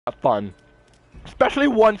Have fun. Especially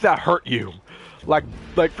ones that hurt you. Like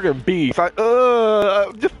freaking bees.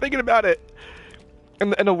 Just thinking about it.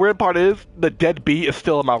 And the weird part is, the dead bee is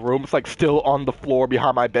still in my room. It's like still on the floor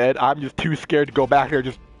behind my bed. I'm just too scared to go back there and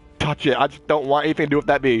just touch it. I just don't want anything to do with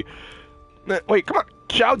that bee. Wait, come on.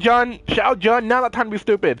 Shao Jun, now not time to be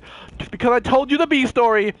stupid. Just because I told you the bee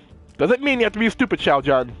story, doesn't mean you have to be stupid, Shao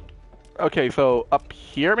Jun. Okay, so up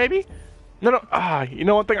here maybe? No, you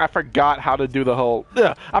know one thing? I forgot how to do the whole...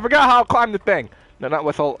 I forgot how to climb the thing. No, not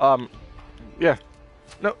whistle, yeah.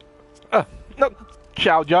 No,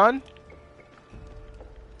 Shao Jun.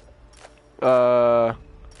 I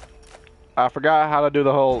forgot how to do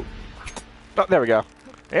the whole... Oh, there we go.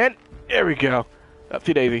 And there we go.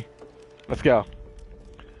 Upsy daisy. Let's go.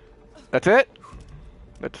 That's it?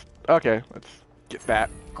 Okay, let's get that.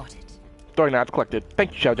 Got it. Story knots collected.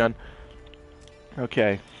 Thank you, Shao Jun.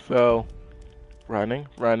 Okay, so... Running.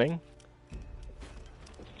 Can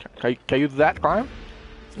I use that to climb?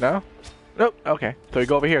 No? Nope. Okay, so we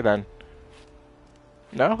go over here then.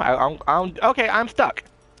 No? Okay, I'm stuck.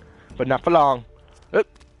 But not for long. Oop,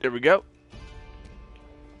 there we go.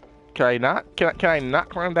 Can I not? Can I not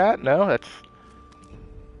climb that? No, that's...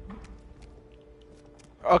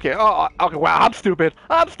 Okay, okay, wow, I'm stupid.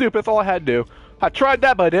 That's all I had to do. I tried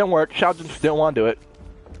that, but it didn't work. Shao just didn't want to do it.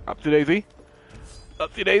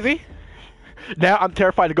 Upsy daisy. Now I'm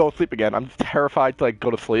terrified to go to sleep again. I'm terrified to, like,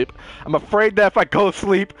 go to sleep. I'm afraid that if I go to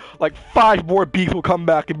sleep, like, 5 more bees will come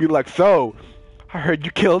back and be like, so, I heard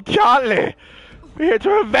you killed Charlie. We're here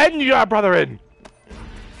to avenge our brethren.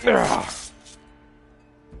 Ugh.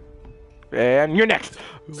 And you're next.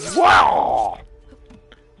 Wow!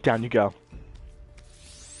 Down you go.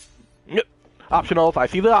 Yep. Optionals. I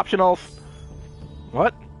see the optionals.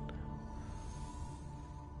 What?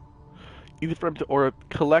 Easy for him to order.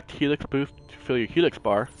 Collect Helix boost to fill your Helix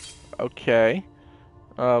bar. Okay.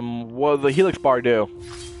 What does the Helix bar do?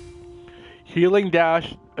 Healing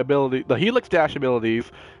dash ability. The Helix dash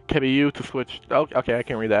abilities can be used to switch. Oh, okay, I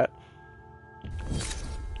can't read that.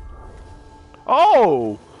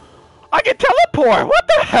 Oh! I can teleport! What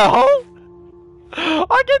the hell?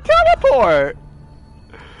 I can teleport!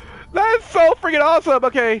 That is so freaking awesome!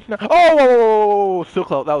 Okay. No. Oh! Still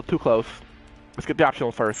close. That was too close. Let's get the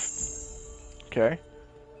optional first. Okay.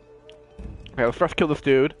 Okay, let's first kill this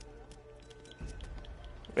dude.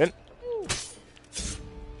 In.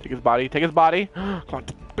 Take his body. Come on.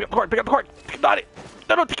 Pick up the cord. Take his body.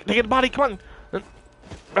 No, take his body. Come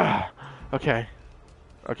on. Okay.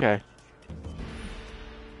 Okay.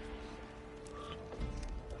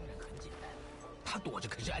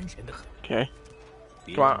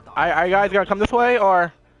 Come on. Are you guys gonna come this way,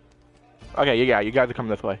 or? Okay, yeah, you guys are coming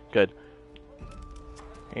this way. Good.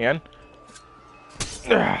 And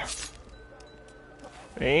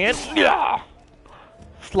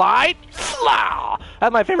slide.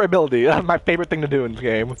 That's my favorite ability. That's my favorite thing to do in this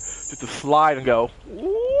game. Just to slide and go.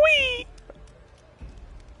 Whee!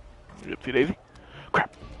 Oopsie daisy.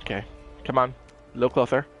 Crap. Okay. Come on. A little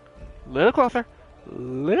closer. Little closer.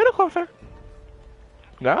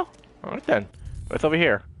 No? Alright then. What's over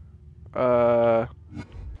here?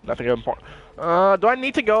 Nothing important. Do I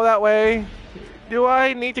need to go that way?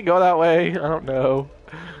 I don't know.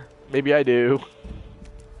 Maybe I do.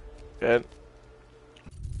 And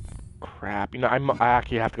crap, you know, I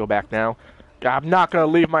actually have to go back now. I'm not gonna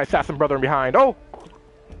leave my assassin brother behind. Oh!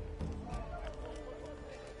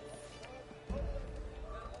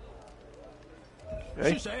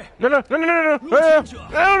 Okay. No!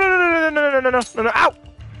 Ow!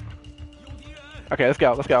 Okay, let's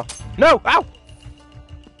go. No! Ow!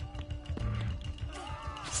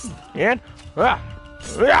 And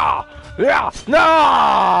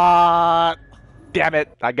no! Damn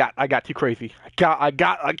it! I got too crazy. I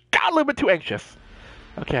got a little bit too anxious.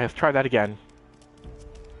 Okay, let's try that again.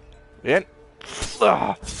 And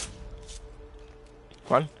come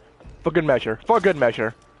on, for good measure.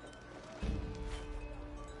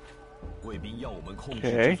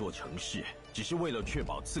 Okay.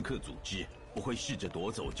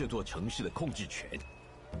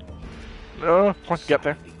 Once you get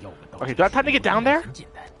there. Okay, do I have time to get down there?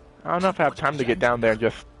 I don't know if I have time to get down there and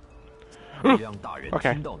just... Okay.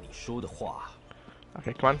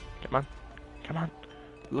 Okay, come on.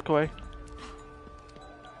 Look away.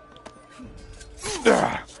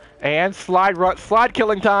 And slide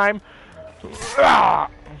killing time.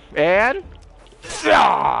 And...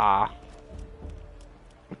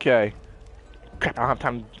 Okay. Crap, I don't have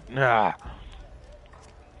time.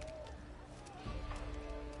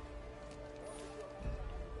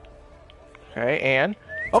 Okay, and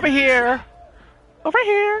over here,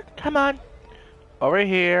 come on, over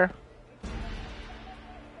here.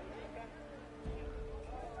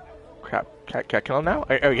 crap. Can I kill him now?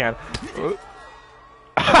 Oh, we can.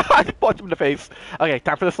 I punched him in the face. Okay,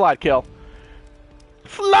 time for the slide kill.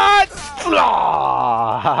 Slide!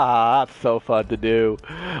 That's so fun to do.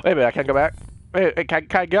 Wait a minute, I can't go back. Wait, can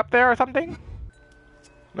I get up there or something?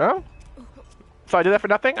 No? So I did that for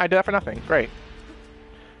nothing? I did that for nothing. Great.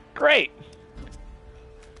 Great!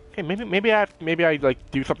 Okay, maybe I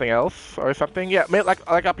like do something else or something. Yeah, maybe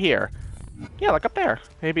like up here. Yeah, like up there.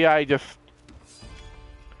 Maybe I just.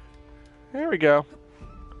 There we go.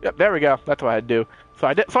 Yep, there we go. That's what I had to do. So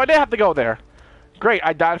I did have to go there. Great,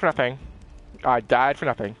 I died for nothing. I died for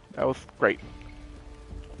nothing. That was great.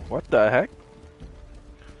 What the heck?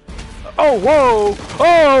 Oh, whoa!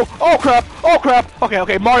 Oh! Oh crap! Oh crap!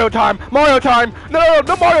 Okay, Mario time! Mario time! No,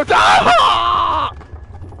 Mario time! Ah!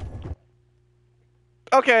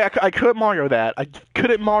 Okay, I couldn't Mario that. I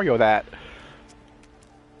couldn't Mario that.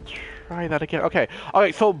 Try that again. Okay,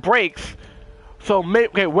 so brakes. So,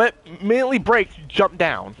 immediately brakes, jump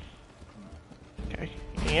down. Okay,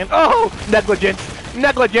 and oh! Negligence!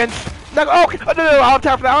 No, no, I don't have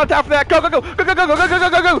time for that. I don't have time for that. Go!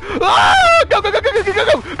 Ah! Go!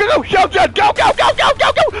 Shao Jun, go!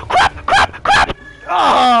 Crap!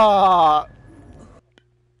 Ah!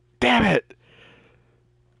 Damn it!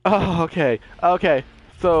 Oh, okay.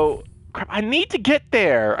 So, crap. I need to get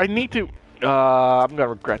there. I need to. I'm gonna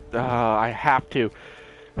regret. I have to. Is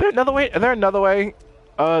there another way?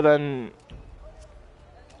 Then.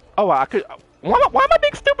 Oh, I could. Why am I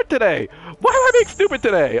being stupid today?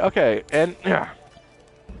 Okay, and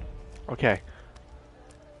okay.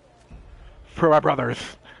 For my brothers.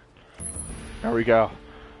 There we go.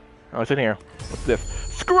 Oh, what's in here? What's this?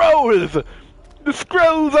 Scrolls! The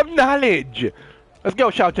scrolls of knowledge! Let's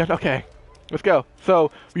go, Shao Jun. Okay. Let's go.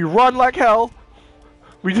 So, we run like hell.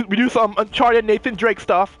 We do some Uncharted Nathan Drake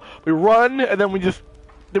stuff. We run, and then we just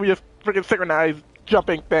freaking synchronize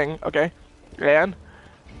jumping thing. Okay. And,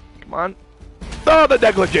 come on. Oh, the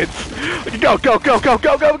negligence! Go!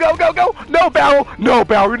 No barrel!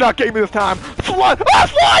 You're not getting me this time! Slide!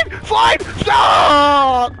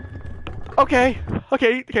 Stop! Okay,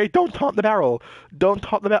 don't taunt the barrel.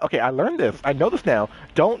 Okay, I learned this. I know this now.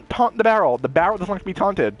 Don't taunt the barrel. The barrel doesn't like to be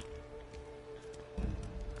taunted.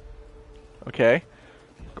 Okay.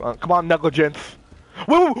 Come on, negligence.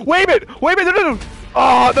 Wait a minute! No!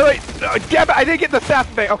 Oh, no, wait! Damn it, I didn't get the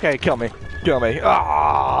assassin thing! Okay, kill me.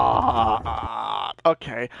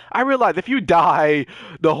 Okay. I realize if you die,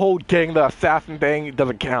 the whole getting the assassin thing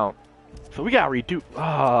doesn't count. So we gotta redo.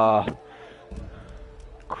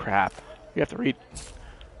 Crap. We have to read.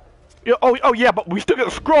 Oh yeah, but we still get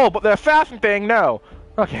a scroll, but the assassin thing, no.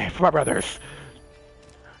 Okay, for my brothers.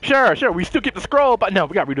 Sure, we still get the scroll, but no,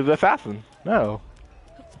 we gotta redo the assassin. No.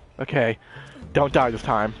 Okay. Don't die this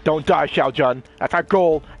time. Don't die, Shao Jun. That's our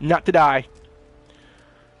goal, not to die.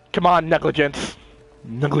 Come on, negligence.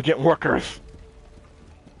 Negligent workers.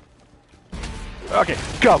 Okay,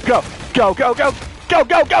 go!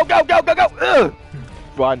 Ugh.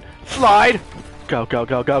 Run. Slide. Go!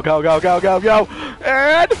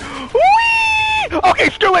 And whee! Okay,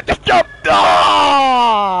 screw it. Just jump.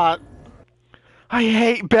 Ah! I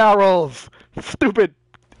hate barrels. Stupid,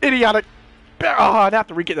 idiotic. I'd have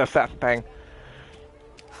to re-get the assassin thing.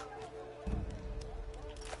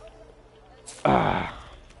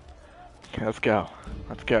 Okay, let's go.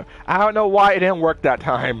 I don't know why it didn't work that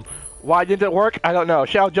time. Why didn't it work? I don't know.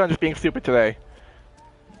 Shao Jun is being stupid today.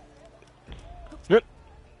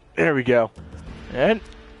 There we go. And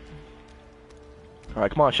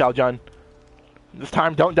alright, come on, Shao Jun. This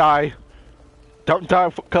time, don't die. Don't die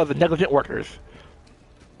because of negligent workers.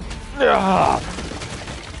 Go!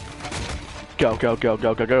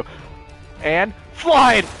 And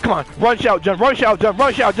slide! Come on, run, Shao Jun!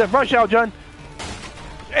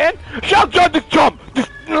 And Shao Jun, just jump!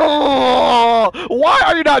 Why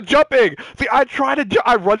are you not jumping? See, I try to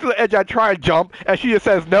I run to the edge, I try to jump, and she just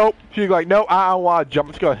says nope. She's like, no, I don't want to jump.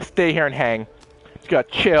 I'm just gonna stay here and hang. Just gonna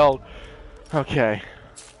chill. Okay.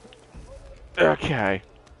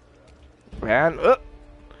 Man.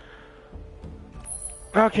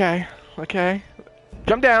 Okay.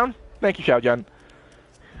 Jump down. Thank you, Shao Jun.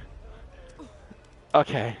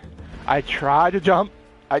 Okay. I try to jump.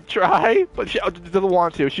 But she doesn't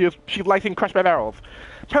want to. She likes being crushed by barrels.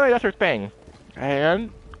 Apparently that's her thing. And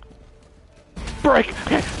break.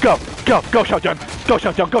 Okay, go, Shao Jun. Go,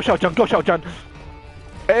 Shao Jun.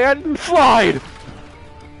 And slide.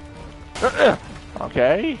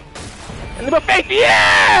 Okay. And the face.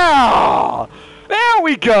 Yeah! There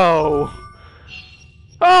we go.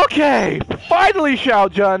 Okay. Finally, Shao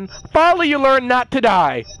Jun. Finally, you learn not to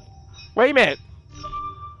die. Wait a minute.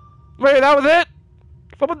 Wait, that was it?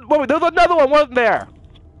 There was another one, wasn't there?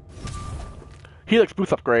 Helix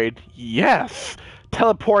boost upgrade. Yes.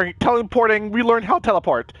 Teleporting. We learned how to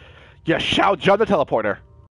teleport. Yes, Shao Jun the teleporter.